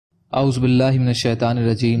A'udhu billahi minash shaitanir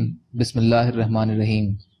rajim. Bismillahir rahmanir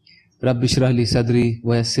rahim. Rabbi shrah li sadri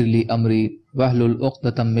wa yassir li amri wahlul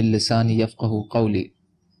 'uqdatam min lisani yafqahu qawli.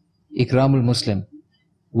 Ikramul Muslim.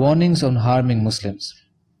 Warnings on harming Muslims.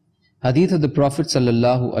 Hadith of the Prophet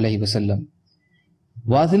sallallahu alaihi wasallam.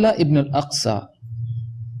 Wathila ibn al-Aqsa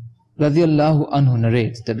radiyallahu anhu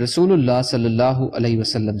narrates that Rasulullah sallallahu alaihi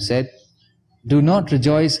wasallam said, "Do not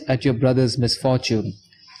rejoice at your brother's misfortune,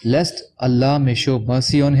 lest Allah may show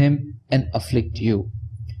mercy on him and afflict you.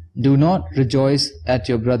 Do not rejoice at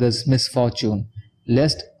your brother's misfortune,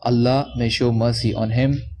 lest Allah may show mercy on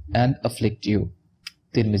him and afflict you."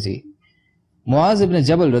 Tirmizi. Muaz ibn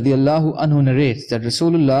Jabal radiyallahu anhu narrates that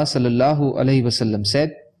Rasulullah sallallahu alaihi wasallam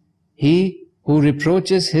said, "He who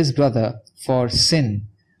reproaches his brother for sin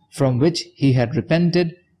from which he had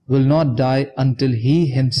repented will not die until he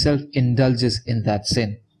himself indulges in that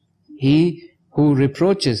sin. He who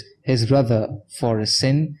reproaches his brother for a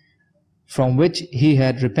sin from which he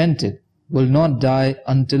had repented will not die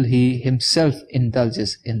until he himself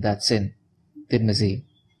indulges in that sin." Tirmizi.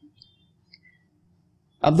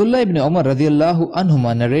 Abdullah ibn Umar radiyallahu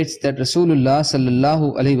anhuma narrates that Rasulullah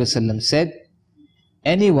sallallahu alaihi wasallam said,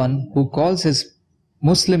 "Anyone who calls his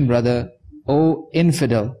Muslim brother, 'O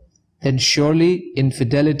infidel,' then surely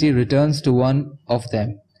infidelity returns to one of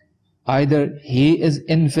them. Either he is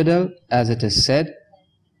infidel, as it is said,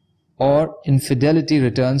 or infidelity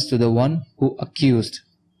returns to the one who accused."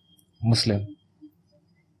 Muslim.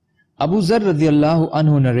 Abu Zar radiyallahu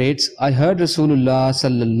anhu narrates, "I heard Rasulullah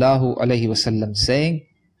sallallahu alaihi wasallam saying,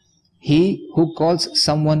 'He who calls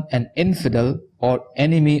someone an infidel or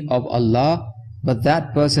enemy of Allah, but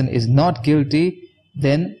that person is not guilty,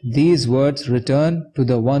 then these words return to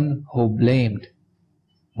the one who blamed."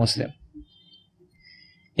 Muslim.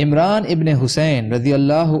 Imran ibn Hussain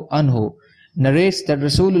radiyallahu anhu narrates that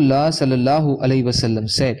Rasulullah sallallahu alaihi wasallam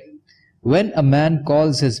said, "When a man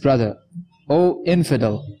calls his brother, 'O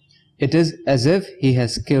infidel,' it is as if he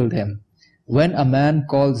has killed him. When a man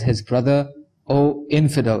calls his brother, 'O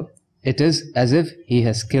infidel,' it is as if he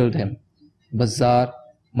has killed him." Bazzar,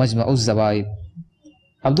 Majma'uz Zawaid.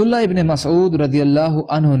 Abdullah ibn Mas'ud radiyallahu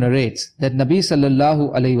anhu narrates that Nabi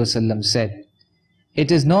sallallahu alaihi wasallam said,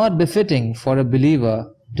 "It is not befitting for a believer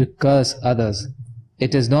to curse others.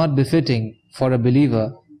 It is not befitting for a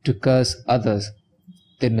believer to curse others."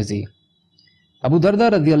 Tirmizi. Abu Darda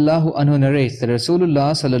radiyallahu anhu narrates that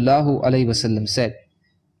Rasulullah sallallahu alaihi wasallam said,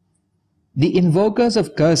 "The invokers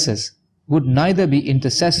of curses would neither be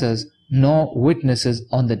intercessors nor witnesses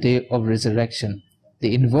on the day of resurrection."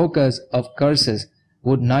 The invokers of curses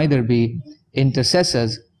would neither be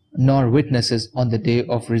intercessors nor witnesses on the day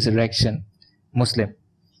of resurrection. Muslim.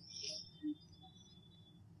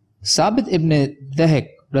 Sabit ibn Dahik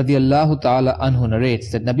radiyallahu ta'ala anhu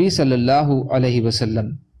narrates that Nabi sallallahu alaihi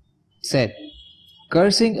wasallam said,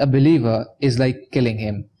 "Cursing a believer is like killing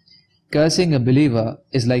him. Cursing a believer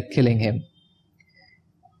is like killing him."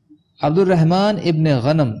 Abdul Rahman ibn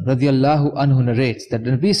Ghanam radiyallahu anhu narrates that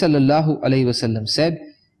Nabi sallallahu alaihi wasallam said,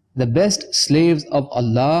 "The best slaves of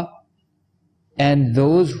Allah and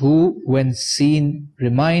those who when seen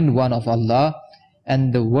remind one of Allah,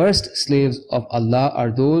 and the worst slaves of Allah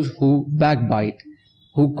are those who backbite,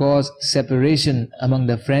 who cause separation among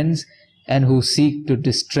the friends, and who seek to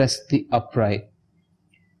distress the upright."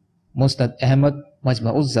 Musnad Ahmad,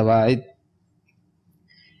 Majma'uz Zawaid.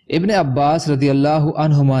 Ibn Abbas radiyallahu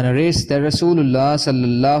anhuma narrates that Rasulullah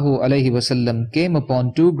sallallahu alaihi wasallam came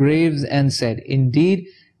upon two graves and said, "Indeed,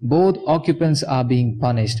 both occupants are being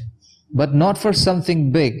punished, but not for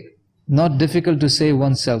something big, not difficult to save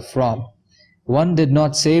oneself from. One did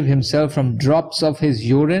not save himself from drops of his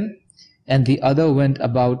urine, and the other went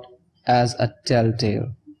about as a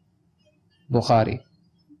telltale." Bukhari.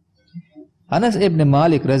 Anas ibn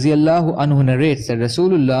Malik radiyallahu anhu narrates that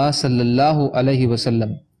Rasulullah sallallahu alaihi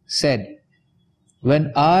wasallam said,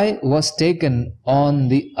 "When I was taken on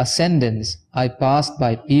the ascendance, I passed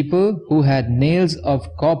by people who had nails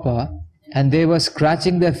of copper, and they were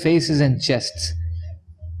scratching their faces and chests.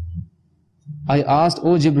 I asked,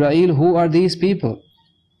 'O Jibreel, who are these people?'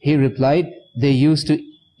 He replied, 'They used to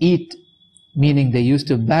eat,' meaning they used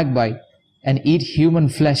to backbite and eat human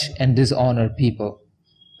flesh and dishonor people."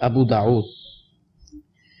 Abu Dawood.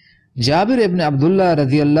 Jabir ibn Abdullah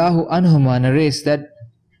radiyallahu anhuma narrates that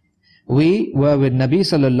we were with Nabi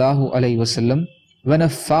sallallahu alaihi wasallam when a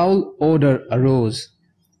foul odor arose.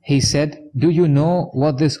 He said, "Do you know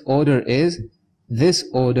what this odor is? This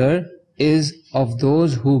odor is of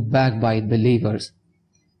those who backbite believers."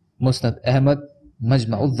 Musnad Ahmad,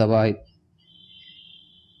 Majma'uz Zawaid.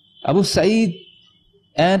 Abu Sa'id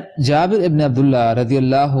And Jabir ibn Abdullah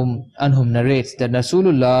radiallahu anhum narrates that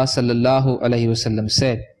Rasulullah sallallahu alayhi wasallam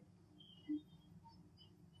said,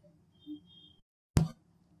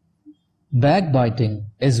 backbiting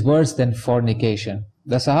is worse than fornication.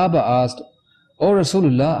 The Sahaba asked, O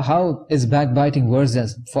Rasulullah, how is backbiting worse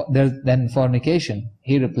than fornication?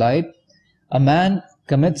 He replied, a man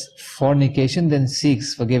commits fornication then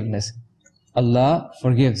seeks forgiveness. Allah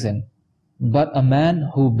forgives him. But a man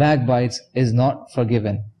who backbites is not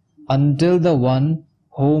forgiven until the one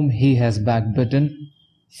whom he has backbitten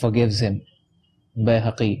forgives him.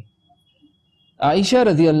 Bayhaqi. Aisha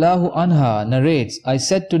radiallahu anha narrates, I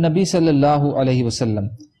said to Nabi sallallahu alayhi wasallam,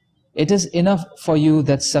 it is enough for you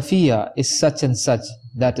that Safiya is such and such,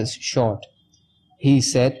 that is short. He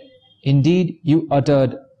said, indeed you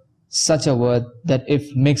uttered such a word that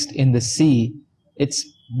if mixed in the sea, its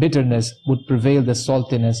bitterness would prevail the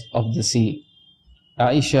saltiness of the sea.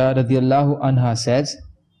 Aisha radiallahu anha says,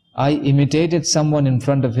 I imitated someone in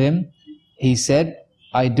front of him. He said,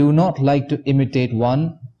 I do not like to imitate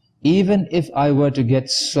one, even if I were to get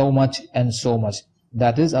so much and so much,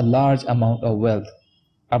 that is a large amount of wealth.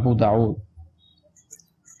 Abu Dawood.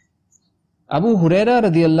 Abu Huraira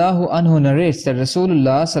radiallahu anhu narrates that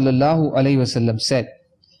Rasulullah sallallahu alayhi wasallam said,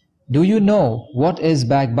 do you know what is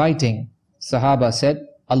backbiting? Sahaba said,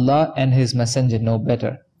 Allah and His Messenger know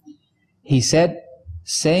better. He said,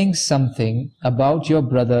 saying something about your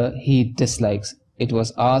brother he dislikes. It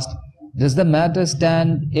was asked, does the matter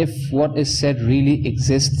stand if what is said really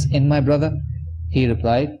exists in my brother? He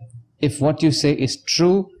replied, if what you say is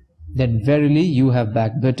true, then verily you have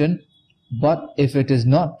backbitten, but if it is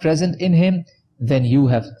not present in him, then you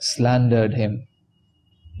have slandered him.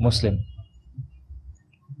 Muslim.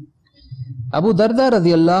 Abu Darda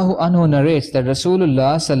radiallahu anhu narrates that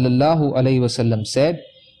Rasulullah sallallahu alayhi wasallam said,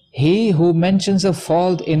 he who mentions a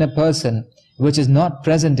fault in a person which is not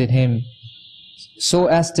present in him, so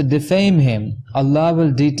as to defame him, Allah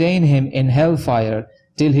will detain him in hellfire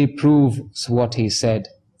till he proves what he said.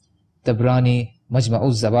 Tabrani,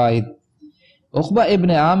 Majma'uz Zawaid. Uqba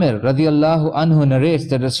ibn Amir radiallahu anhu narrates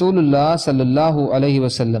that Rasulullah sallallahu alayhi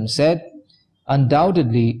wasallam said,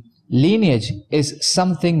 undoubtedly, lineage is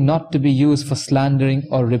something not to be used for slandering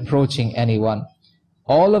or reproaching anyone.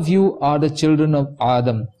 All of you are the children of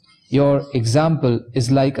Adam. Your example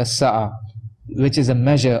is like a sa'a, which is a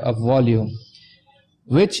measure of volume,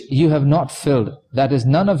 which you have not filled. That is,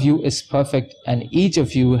 none of you is perfect, and each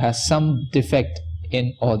of you has some defect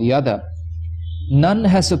in or the other. None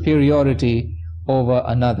has superiority over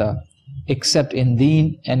another, except in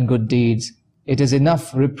deen and good deeds. It is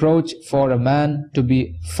enough reproach for a man to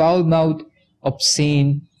be foul-mouthed,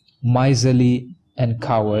 obscene, miserly, and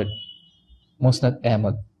coward. Musnad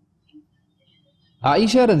Ahmad.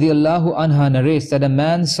 Aisha radiallahu anha narrates that a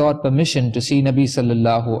man sought permission to see Nabi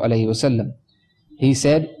sallallahu alayhi wasallam. He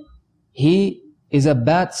said, he is a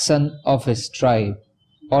bad son of his tribe,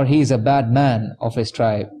 or he is a bad man of his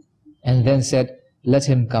tribe, and then said, let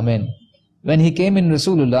him come in. When he came in,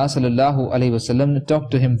 Rasulullah sallallahu alayhi wasallam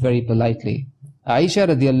talked to him very politely. Aisha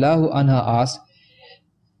radiallahu anha asked,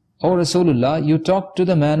 O Rasulullah, you talked to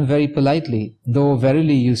the man very politely, though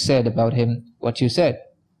verily you said about him what you said.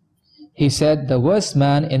 He said, the worst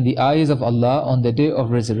man in the eyes of Allah on the day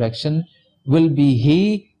of resurrection will be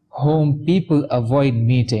he whom people avoid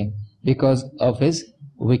meeting because of his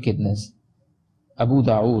wickedness. Abu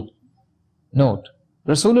Dawood. Note,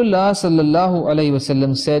 Rasulullah sallallahu alayhi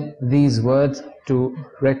wasallam said these words to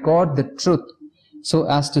record the truth so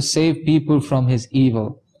as to save people from his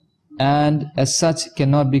evil, and as such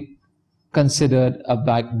cannot be considered a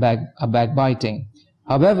backbiting.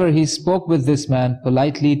 However, he spoke with this man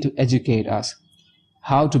politely to educate us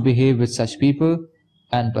how to behave with such people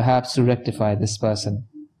and perhaps to rectify this person.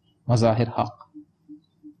 Mazahir Haq.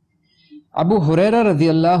 Abu Huraira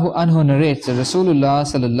radiallahu anhu narrates that Rasulullah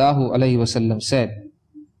sallallahu alayhi wasallam said,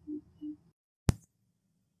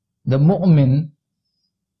 the mu'min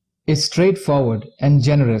is straightforward and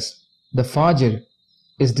generous. The fajr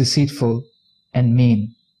is deceitful and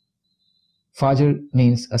mean. Fajr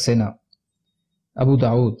means a sinner. Abu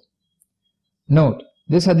Dawood. Note,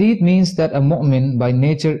 this hadith means that a mu'min by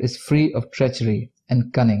nature is free of treachery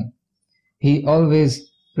and cunning. He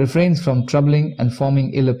always refrains from troubling and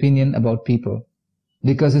forming ill opinion about people,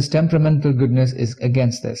 because his temperamental goodness is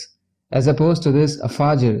against this. As opposed to this, a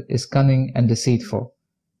fajr is cunning and deceitful.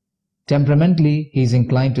 Temperamentally, he is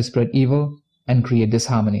inclined to spread evil and create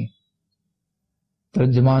disharmony.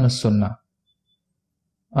 Tarjuman as-Sunnah.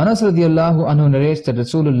 Anas radiallahu anhu narrates that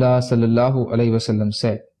Rasulullah sallallahu alayhi wasallam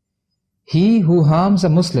said, he who harms a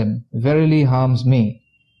Muslim verily harms me,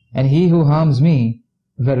 and he who harms me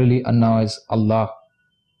verily annoys Allah.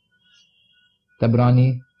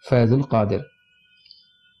 Tabrani, Faizul Qadir.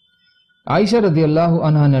 Aisha radiallahu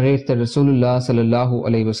anha narrates that Rasulullah sallallahu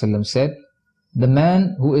alayhi wasallam said, "The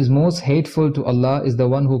man who is most hateful to Allah is the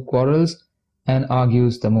one who quarrels and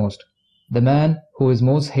argues the most." The man who is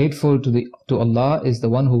most hateful to Allah is the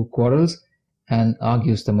one who quarrels and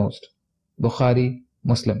argues the most. Bukhari,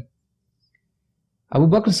 Muslim. Abu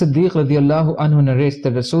Bakr Siddiq radiallahu anhu narrates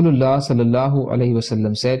that Rasulullah sallallahu alayhi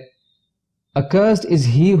wasallam said, "Accursed is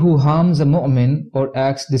he who harms a mu'min or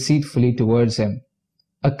acts deceitfully towards him.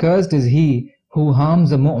 Accursed is he who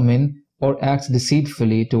harms a mu'min or acts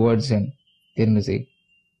deceitfully towards him." Tirmidhi.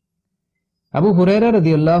 Abu Huraira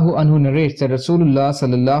radiallahu anhu narrates that Rasulullah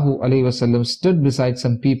sallallahu alayhi wasallam stood beside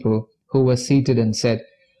some people who were seated and said,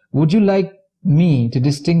 "Would you like me to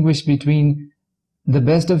distinguish between the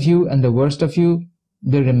best of you and the worst of you?"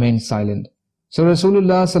 They remained silent. So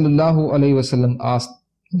Rasulullah sallallahu alayhi wasallam asked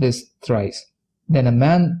this thrice. Then a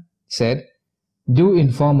man said, "Do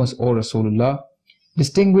inform us, O Rasulullah,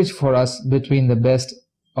 distinguish for us between the best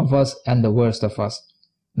of us and the worst of us."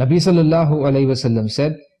 Nabi sallallahu alayhi wasallam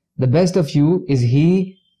said, "The best of you is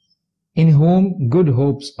he in whom good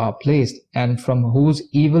hopes are placed and from whose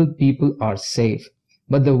evil people are safe.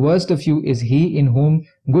 But the worst of you is he in whom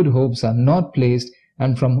good hopes are not placed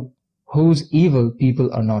and from whose evil people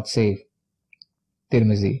are not safe."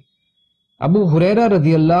 Tirmidhi. Abu Huraira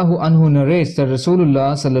radiallahu anhu narrates that Rasulullah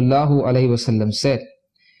sallallahu alayhi wasallam said,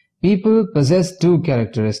 "People possess two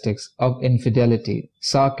characteristics of infidelity: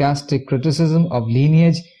 sarcastic criticism of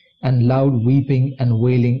lineage and loud weeping and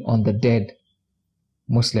wailing on the dead."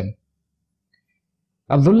 Muslim.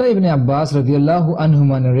 Abdullah ibn Abbas radiallahu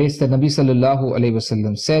anhuma narrates that Nabi sallallahu alayhi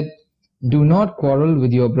wasallam said, "Do not quarrel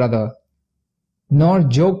with your brother, nor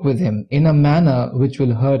joke with him in a manner which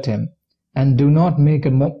will hurt him, and do not make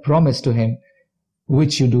a promise to him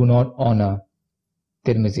which you do not honor."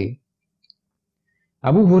 Tirmidhi.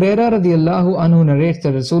 Abu Huraira radiallahu anhu narrates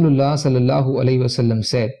that Rasulullah sallallahu alayhi wasallam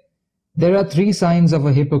said, "There are three signs of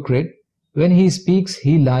a hypocrite: when he speaks,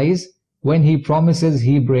 he lies; when he promises,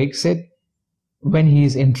 he breaks it; when he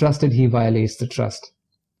is entrusted, he violates the trust."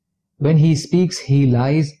 When he speaks, he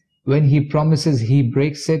lies; when he promises, he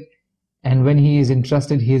breaks it; and when he is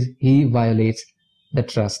entrusted, he violates the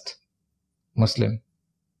trust. Muslim.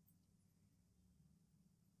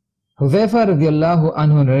 Hudhaifa radiallahu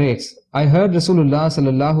anhu narrates, "I heard Rasulullah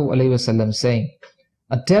sallallahu alayhi wasallam saying,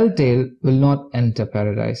 a telltale will not enter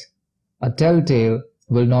paradise. A telltale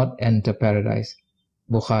will not enter paradise."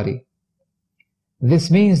 Bukhari.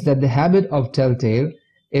 This means that the habit of telltale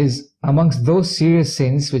is amongst those serious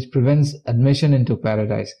sins which prevents admission into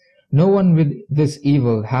paradise. No one with this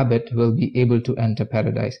evil habit will be able to enter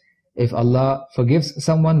paradise. If Allah forgives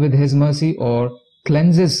someone with His mercy or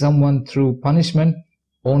cleanses someone through punishment,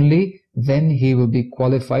 only then he will be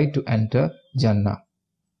qualified to enter Jannah.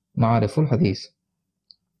 Ma'ariful Hadith.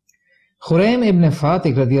 Khuraym ibn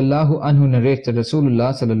Fatih radiallahu anhu narrates that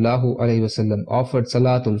Rasulullah sallallahu alayhi wasallam offered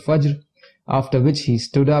Salatul Fajr, after which he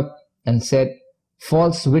stood up and said,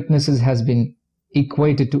 "False witnesses has been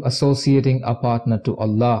equated to associating a partner to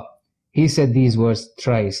Allah." He said these words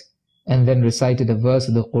thrice and then recited a verse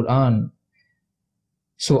of the Quran.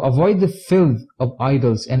 So avoid the filth of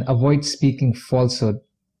idols and avoid speaking falsehood,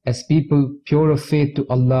 as people pure of faith to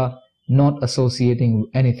Allah, not associating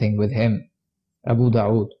anything with Him. Abu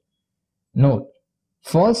Dawood. Note,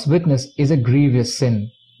 false witness is a grievous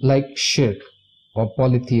sin like shirk or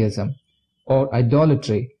polytheism or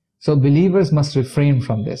idolatry. So believers must refrain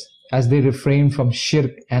from this, as they refrain from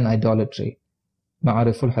shirk and idolatry.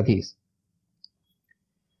 Ma'ariful Hadith.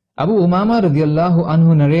 Abu Umama radiallahu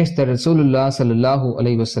anhu narrates that Rasulullah sallallahu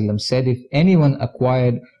alayhi wasallam said, "If anyone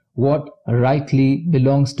acquired what rightly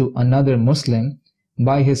belongs to another Muslim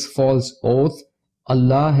by his false oath,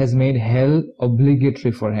 Allah has made hell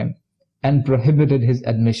obligatory for him and prohibited his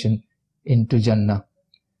admission into Jannah."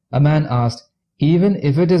 A man asked, "Even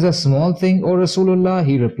if it is a small thing, O Rasulullah?"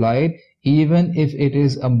 He replied, "Even if it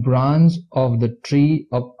is a branch of the tree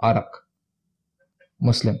of Arak."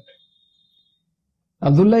 Muslim.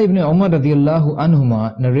 Abdullah ibn Umar radiallahu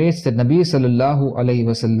anhuma narrates that Nabi sallallahu alayhi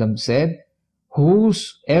wasallam said,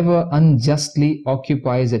 "Whosoever unjustly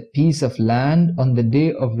occupies a piece of land on the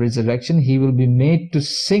day of resurrection, he will be made to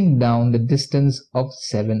sink down the distance of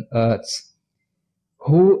 7 earths."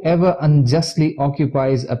 Whoever unjustly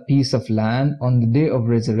occupies a piece of land on the day of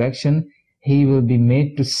resurrection, he will be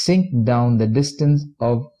made to sink down the distance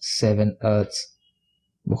of 7 earths.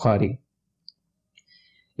 Bukhari.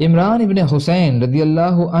 Imran ibn Husayn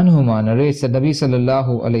radiallahu anhuma narrates that Nabi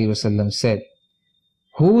sallallahu alayhi wasallam said,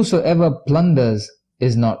 "Whosoever plunders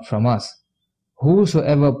is not from us.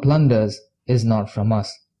 Whosoever plunders is not from us."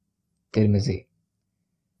 Tirmidhi.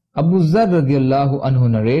 Abu Dharr radiallahu anhu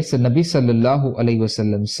narrates that Nabi sallallahu alayhi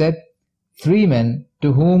wasallam said, 3 men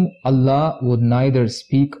to whom Allah would neither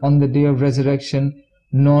speak on the day of resurrection,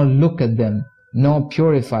 nor look at them, nor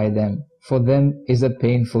purify them. For them is a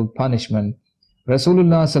painful punishment.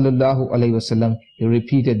 Rasulullah sallallahu alayhi wasallam, he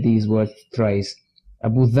repeated these words thrice.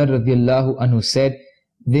 Abu Dharr radiallahu anhu said,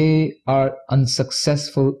 they are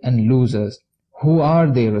unsuccessful and losers. Who are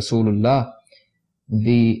they, Rasulullah?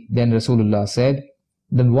 Then Rasulullah said,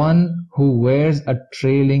 the one who wears a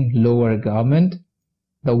trailing lower garment,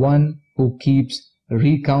 the one who keeps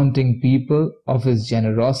recounting people of his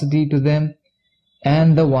generosity to them,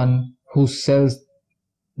 and the one who sells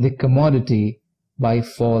the commodity by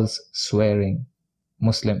false swearing.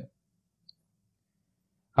 Muslim.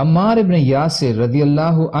 Ammar ibn Yasir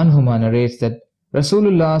radiallahu anhuma narrates that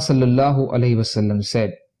Rasulullah sallallahu alayhi wasallam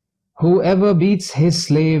said, whoever beats his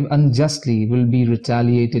slave unjustly will be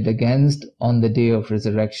retaliated against on the day of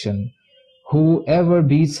resurrection. Whoever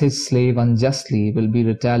beats his slave unjustly will be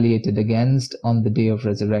retaliated against on the day of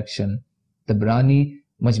resurrection. Tabrani,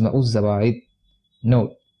 Majma'uz Zawaid.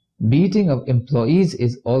 Note, beating of employees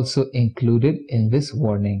is also included in this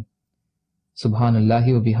warning.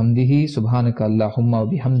 Subhanallahi wa bihamdihi, subhanaka Allahumma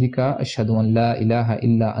wa bihamdika, ashhadu an la ilaha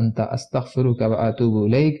illa anta astaghfiruka wa atubu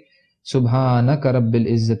ilayk. Subhanaka rabbil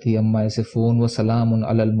izzati amma yasifun wa salamun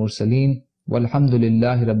alal mursaleen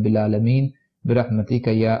walhamdulillahi rabbil alameen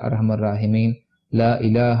birahmatika ya arhamar rahimin la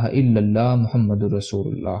ilaha illallah Muhammadur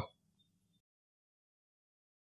Rasulullah.